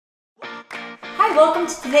Hi, welcome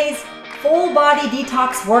to today's full body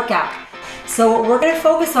detox workout. So what we're going to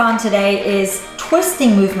focus on today is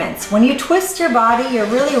twisting movements. When you twist your body, you're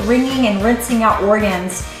really wringing and rinsing out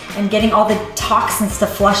organs and getting all the toxins to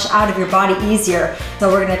flush out of your body easier.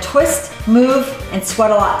 So we're going to twist, move, and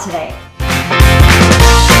sweat a lot today.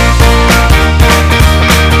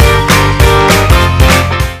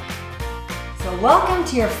 So welcome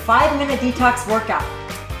to your 5-minute detox workout.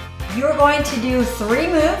 You're going to do 3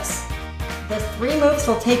 moves. The 3 moves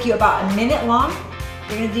will take you about a minute long.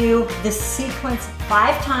 You're going to do this sequence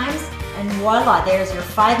 5 times, and voila, there's your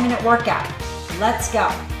 5-minute workout. Let's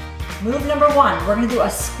go. Move number 1, we're going to do a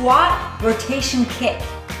squat rotation kick.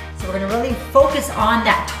 So we're going to really focus on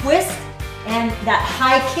that twist and that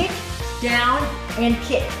high kick, down and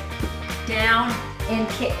kick, down and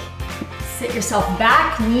kick. Sit yourself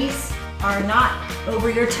back, knees are not over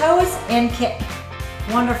your toes, and kick.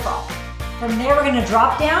 Wonderful. From there, we're going to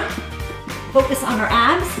drop down. Focus on our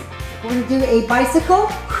abs. We're going to do a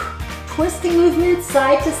bicycle twisting movement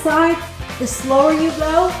side to side. The slower you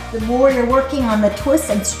go, the more you're working on the twist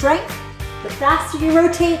and strength. The faster you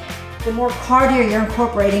rotate, the more cardio you're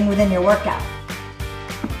incorporating within your workout.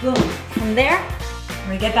 Boom. From there, we're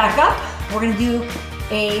going to get back up. We're going to do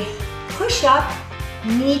a push-up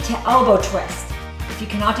knee to elbow twist. If you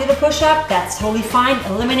cannot do the push-up, that's totally fine.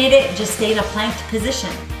 Eliminate it. Just stay in a planked position.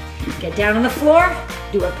 Get down on the floor,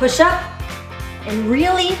 do a push-up, and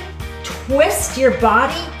really twist your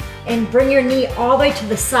body and bring your knee all the way to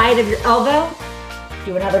the side of your elbow.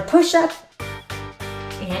 Do another push-up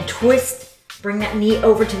and twist, bring that knee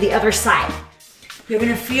over to the other side. You're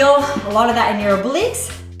gonna feel a lot of that in your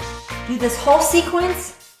obliques. Do this whole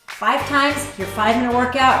sequence 5 times, your 5-minute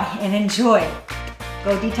workout, and enjoy.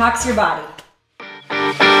 Go detox your body.